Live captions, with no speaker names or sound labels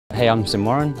Hey, I'm Sim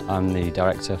Warren. I'm the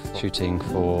director for shooting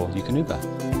for EUKANUBA.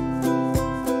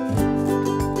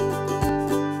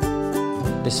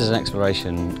 This is an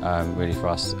exploration really for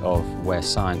us of where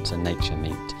science and nature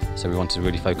meet. So we want to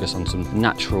really focus on some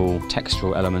natural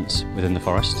textural elements within the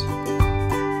forest.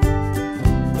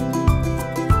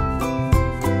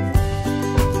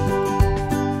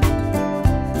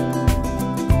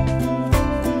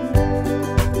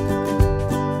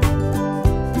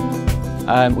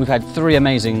 We've had 3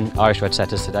 amazing Irish red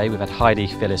setters today. We've had Heidi,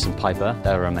 Phyllis and Piper.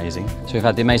 They were amazing. So we've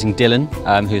had the amazing Dylan,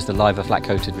 who's the liver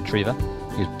flat-coated retriever.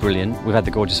 He was brilliant. We've had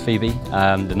the gorgeous Phoebe,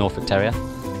 the Norfolk Terrier.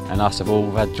 And last of all,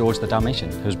 we've had George the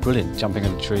Dalmatian, who was brilliant, jumping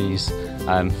over trees,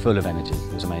 full of energy.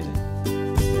 It was amazing.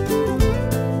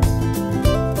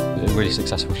 A really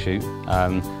successful shoot.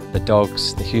 The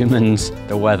dogs, the humans,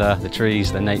 the weather, the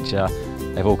trees, the nature,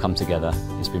 they've all come together.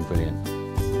 It's been brilliant.